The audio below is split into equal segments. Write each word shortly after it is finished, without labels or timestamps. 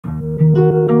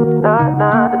Nah,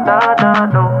 nah, nah, nah,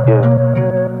 no.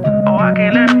 Yeah. Oh, I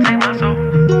can't let him take my soul.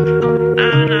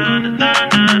 Nah, nah, nah,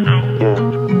 nah, no.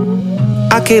 Yeah.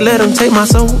 I can't let him take my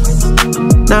soul.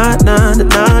 Nah, nah,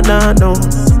 nah, nah, no.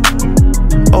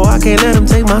 Oh, I can't let him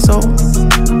take my soul.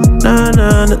 Nah,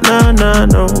 nah, nah, nah,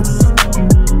 no.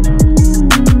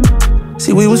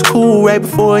 See, we was cool right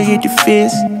before it hit your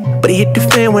fist, but it hit the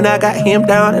fan when I got him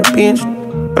down and pinched.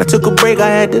 But I took a break, I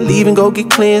had to leave and go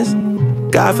get cleansed.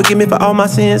 God forgive me for all my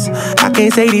sins. I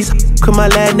can't say these cause my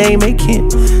last name ain't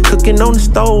Kent. Cooking on the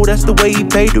stove, that's the way he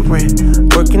paid the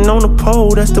rent. Working on the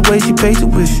pole, that's the way she paid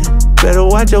tuition. Better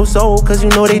watch your soul, cause you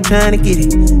know they trying to get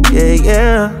it. Yeah,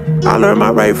 yeah. I learned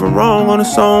my right from wrong on a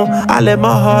song. I let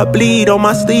my heart bleed on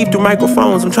my sleeve through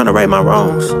microphones. I'm trying to right my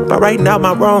wrongs by writing out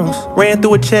my wrongs. Ran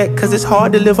through a check, cause it's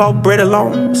hard to live off bread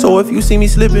alone. So if you see me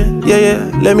slipping, yeah,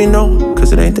 let me know.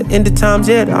 Cause it ain't the end of times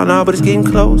yet, I know, but it's getting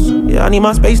close. Yeah, I need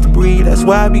my space to breathe, that's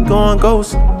why I be going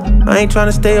ghost. I ain't trying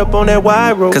to stay up on that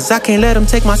wide road, cause I can't let him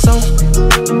take my soul.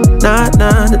 Nah,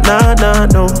 nah, nah, nah,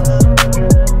 no.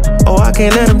 Oh, I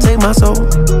can't let him take my soul.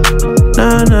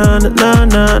 Nah, nah, nah,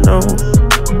 nah, no.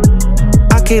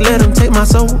 I can't let him take my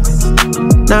soul.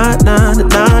 Nah, nah,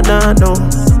 nah, nah, no.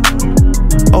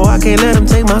 Oh, I can't let him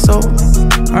take my soul.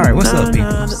 Alright, what's up,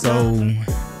 people? So,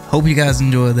 hope you guys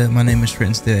enjoyed that. My name is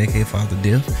Trenton Still, aka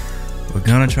Fatherrdiff. We're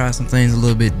gonna try some things a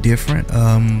little bit different.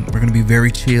 We're gonna be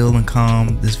very chill and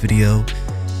calm this video.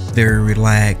 Very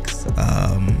relaxed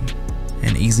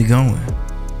and easy going.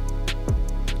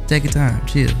 Take your time,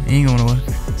 chill, you ain't going nowhere.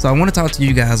 So I want to talk to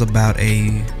you guys about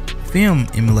a film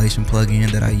emulation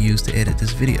plugin that I use to edit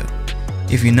this video.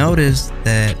 If you notice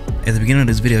that at the beginning of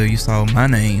this video you saw my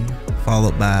name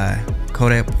followed by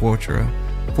Kodak Portra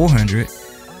 400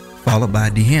 followed by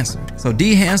Dehancer. So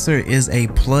Dehancer is a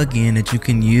plugin that you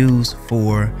can use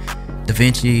for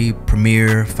DaVinci,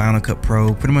 Premiere, Final Cut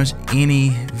Pro, pretty much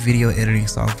any video editing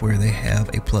software they have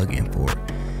a plugin for.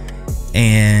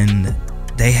 And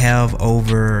they have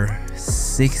over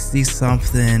 60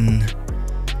 something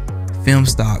film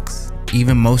stocks,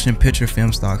 even motion picture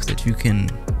film stocks that you can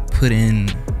put in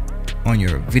on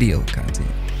your video content.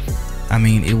 I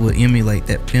mean, it will emulate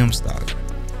that film stock,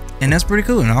 and that's pretty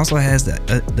cool. And it also has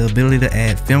the ability to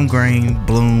add film grain,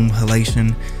 bloom,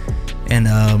 halation, and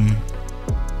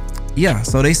yeah.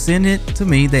 So they sent it to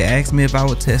me. They asked me if I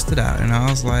would test it out, and I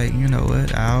was like, you know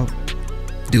what, I'll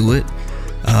do it.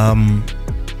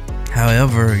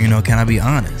 However, you know, can I be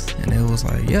honest? And it was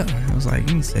like, yeah. It was like, you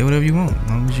can say whatever you want as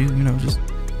long as you know, just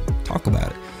talk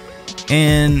about it.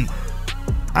 And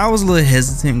I was a little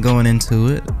hesitant going into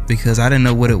it because I didn't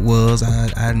know what it was.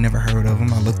 I'd never heard of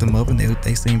them. I looked them up and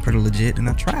they seemed pretty legit, and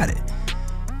I tried it.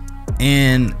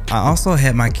 And I also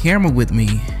had my camera with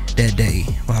me that day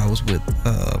while I was with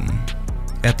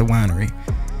at the winery,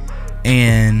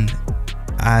 and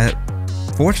I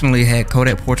fortunately had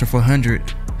Kodak Portra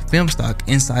 400 film stock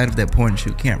inside of that point and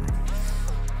shoot camera.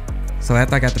 So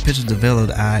after I got the pictures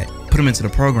developed, I put them into the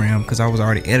program because I was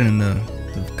already editing the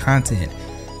content,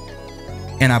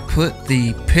 and I put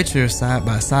the picture side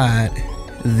by side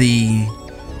the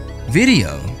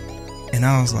video, and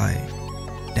I was like,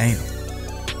 damn,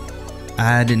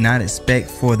 I did not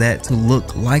expect for that to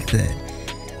look like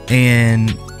that.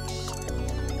 And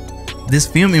this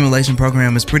film emulation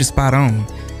program is pretty spot on.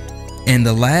 In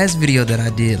the last video that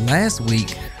I did last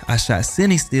week, I shot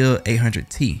CINE Still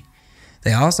 800T.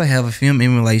 They also have a film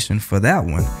emulation for that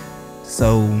one,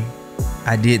 so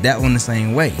I did that one the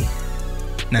same way.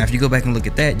 Now if you go back and look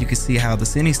at that, you can see how the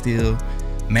CINE Still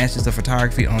matches the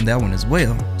photography on that one as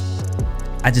well.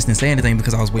 I just didn't say anything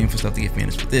because I was waiting for stuff to get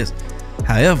finished with this.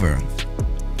 However,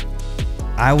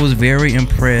 I was very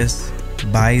impressed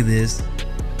by this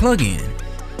plugin,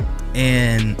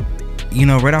 and you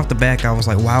know, right off the back, I was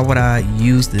like, why would I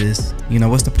use this? You know,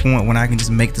 what's the point when I can just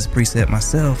make this preset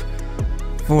myself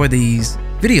for these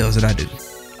videos that I do?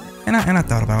 And I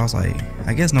thought about it. I was like,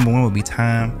 I guess number one would be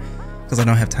time, because I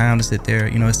don't have time to sit there.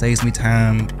 You know, it saves me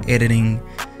time editing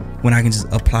when I can just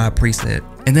apply a preset.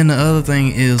 And then the other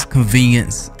thing is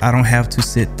convenience. I don't have to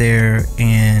sit there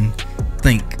and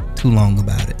think too long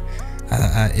about it.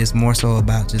 It's more so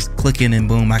about just clicking and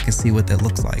boom, I can see what that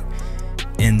looks like.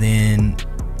 And then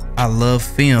I love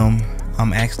film.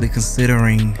 I'm actually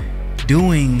considering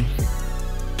doing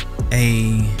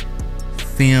a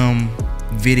film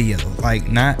video, like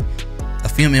not a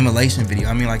film emulation video.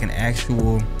 I mean like an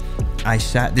actual, I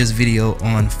shot this video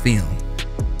on film,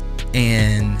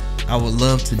 and I would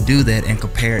love to do that and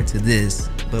compare it to this,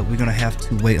 but we're gonna have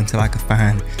to wait until I can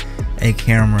find a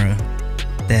camera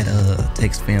that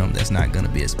takes film that's not gonna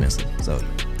be expensive. So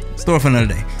story for another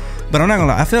day. But I'm not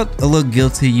gonna lie, I felt a little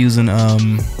guilty using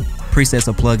presets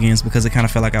of plugins because it kind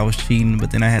of felt like I was cheating,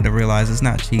 but then I had to realize it's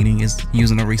not cheating, it's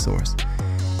using a resource.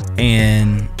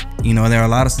 And you know, there are a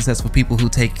lot of successful people who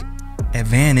take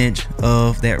advantage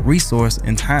of that resource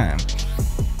and time.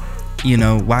 You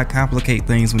know, why complicate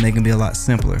things when they can be a lot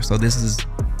simpler? So this is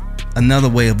another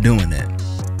way of doing that,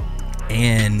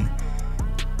 and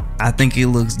I think it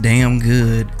looks damn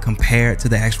good compared to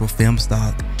the actual film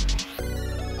stock.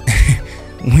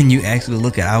 When you actually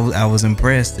look at it, I was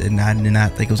impressed, and I did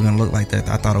not think it was gonna look like that.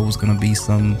 I thought it was gonna be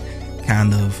some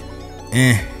kind of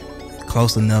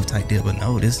close enough type deal, but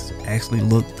no, this actually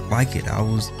looked like it. I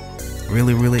was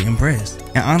really impressed.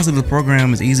 And honestly, the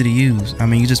program is easy to use. I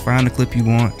mean, you just find the clip you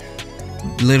want,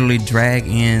 literally drag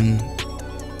in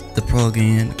the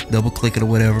plugin, double click it or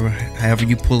whatever, however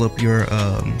you pull up your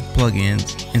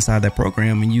plugins inside that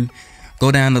program, and you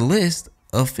go down the list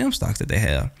of film stocks that they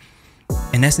have,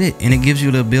 and that's it. And it gives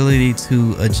you the ability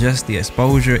to adjust the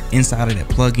exposure inside of that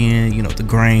plugin, you know, the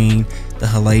grain, the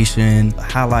halation,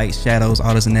 highlights, shadows,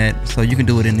 all this and that. So you can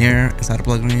do it in there inside the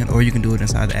plugin, or you can do it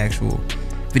inside the actual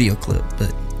video clip,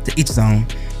 but to each his own.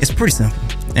 It's pretty simple.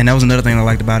 And that was another thing I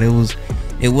liked about it.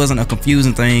 It wasn't a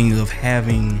confusing thing of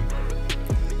having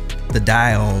the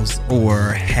dials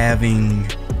or having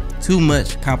too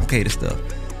much complicated stuff.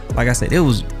 Like I said, it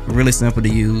was really simple to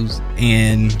use,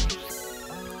 and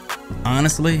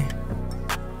honestly,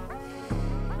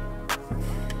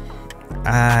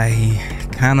 I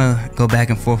kind of go back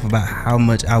and forth about how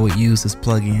much I would use this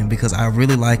plugin, because I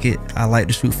really like it. I like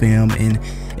to shoot film, and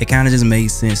it kind of just made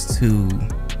sense to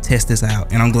test this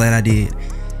out, and I'm glad I did.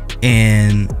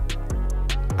 And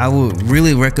I would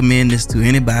really recommend this to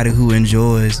anybody who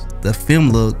enjoys the film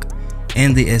look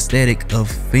and the aesthetic of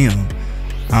film.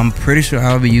 I'm pretty sure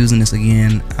I'll be using this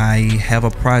again. I have a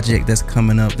project that's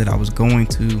coming up that I was going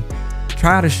to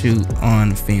try to shoot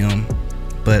on film,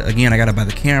 but again, I gotta buy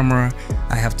the camera,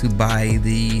 I have to buy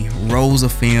the rolls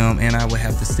of film, and I would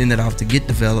have to send it off to get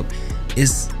developed.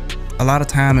 It's a lot of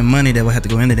time and money that would have to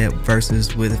go into that,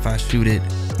 versus with if I shoot it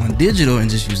on digital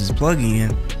and just use this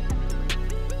plugin,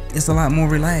 it's a lot more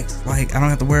relaxed. Like, I don't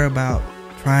have to worry about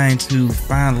trying to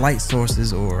find light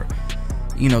sources or,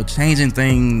 you know, changing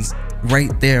things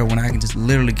right there, when I can just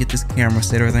literally get this camera,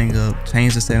 set everything up,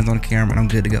 change the settings on the camera, and I'm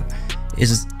good to go. It's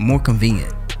just more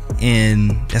convenient.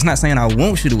 And that's not saying I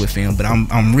won't shoot it with film, but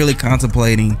I'm really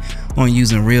contemplating on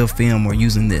using real film or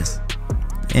using this.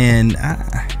 And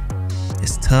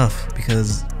it's tough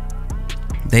because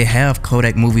they have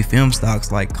Kodak movie film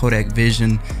stocks like Kodak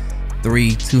Vision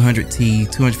 3 200T,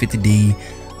 250D,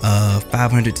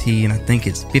 500T, and I think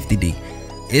it's 50D.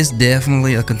 It's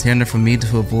definitely a contender for me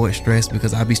to avoid stress,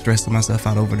 because I be stressing myself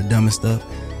out over the dumbest stuff.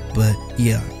 But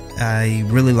yeah, I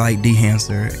really like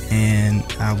Dehancer, and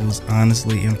I was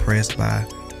honestly impressed by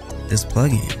this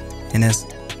plugin, and that's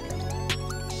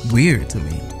weird to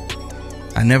me.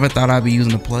 I never thought I'd be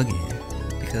using a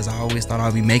plugin, because I always thought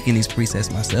I'd be making these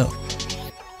presets myself,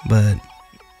 but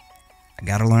I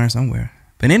gotta learn somewhere.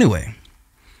 But anyway,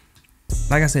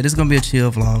 like I said, this is gonna be a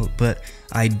chill vlog, but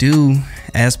I do,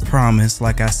 as promised,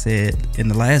 like I said in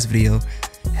the last video,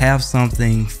 have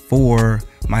something for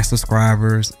my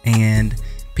subscribers and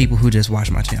people who just watch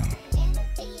my channel.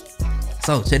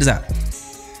 So check this out.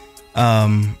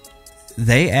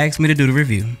 They asked me to do the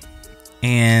review,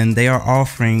 and they are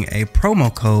offering a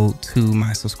promo code to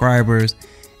my subscribers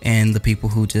and the people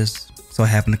who just so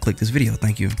happen to click this video.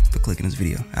 Thank you for clicking this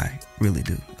video. I really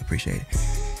do appreciate it.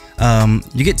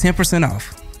 You get 10%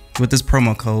 off with this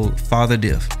promo code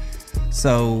Fatherrdiff.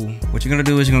 So what you're gonna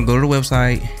do is you're gonna go to the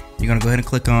website, you're gonna go ahead and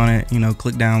click on it, you know,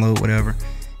 click download, whatever.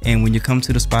 And when you come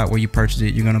to the spot where you purchase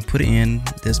it, you're gonna put in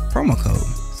this promo code.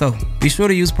 So be sure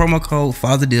to use promo code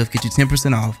Fatherrdiff, get you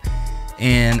 10% off.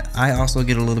 And I also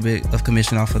get a little bit of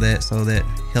commission off of that, so that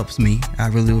helps me. I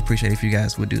really do appreciate if you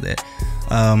guys would do that.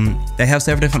 They have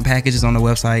several different packages on the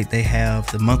website. They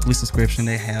have the monthly subscription,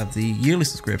 they have the yearly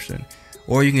subscription,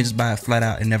 or you can just buy it flat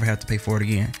out and never have to pay for it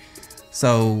again.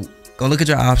 So go look at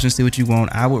your options, see what you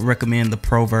want. I would recommend the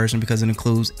pro version because it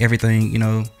includes everything, you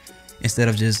know, instead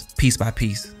of just piece by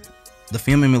piece. The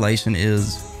film emulation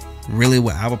is really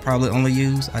what I would probably only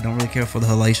use. I don't really care for the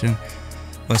halation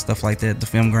or stuff like that, the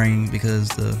film grain, because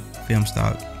the film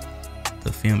stock,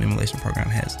 the film emulation program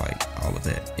has like all of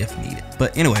that if needed.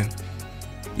 But anyway,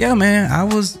 yeah, man, I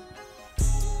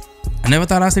never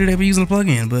thought I'd say that I'd be using a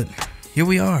plugin, but here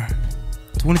we are,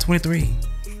 2023.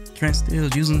 Trent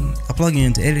Still's using a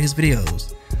plugin to edit his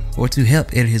videos, or to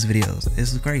help edit his videos.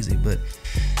 This is crazy, but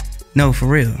no, for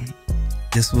real,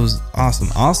 this was awesome.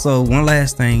 Also, one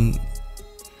last thing,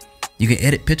 you can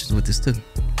edit pictures with this too.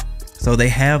 So they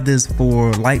have this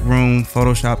for Lightroom,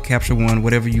 Photoshop, Capture One,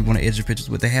 whatever you want to edit your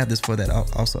pictures with. They have this for that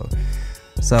also.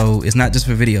 So it's not just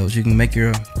for videos. You can make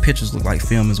your pictures look like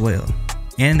film as well.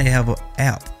 And they have an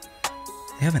app.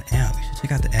 They have an app. You should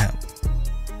check out the app.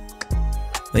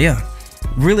 But yeah,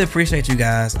 really appreciate you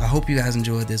guys. I hope you guys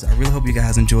enjoyed this. I really hope you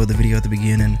guys enjoyed the video at the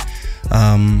beginning.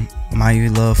 My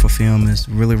love for film is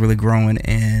really growing.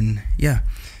 And yeah,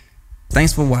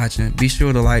 thanks for watching. Be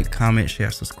sure to like, comment,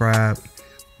 share, subscribe.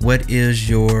 What is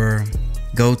your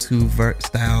go-to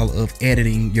style of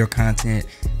editing your content?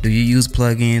 Do you use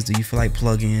plugins? Do you feel like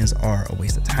plugins are a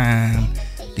waste of time?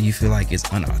 Do you feel like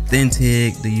it's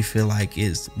unauthentic? Do you feel like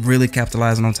it's really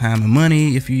capitalizing on time and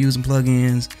money if you're using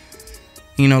plugins?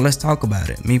 You know, let's talk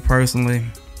about it. Me personally,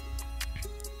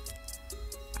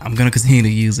 I'm gonna continue to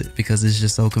use it because it's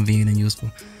just so convenient and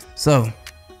useful. So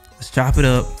let's chop it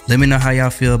up. Let me know how y'all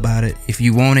feel about it. If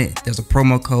you want it, there's a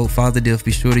promo code Fatherrdiff.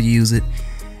 Be sure to use it.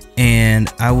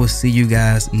 And I will see you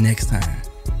guys next time.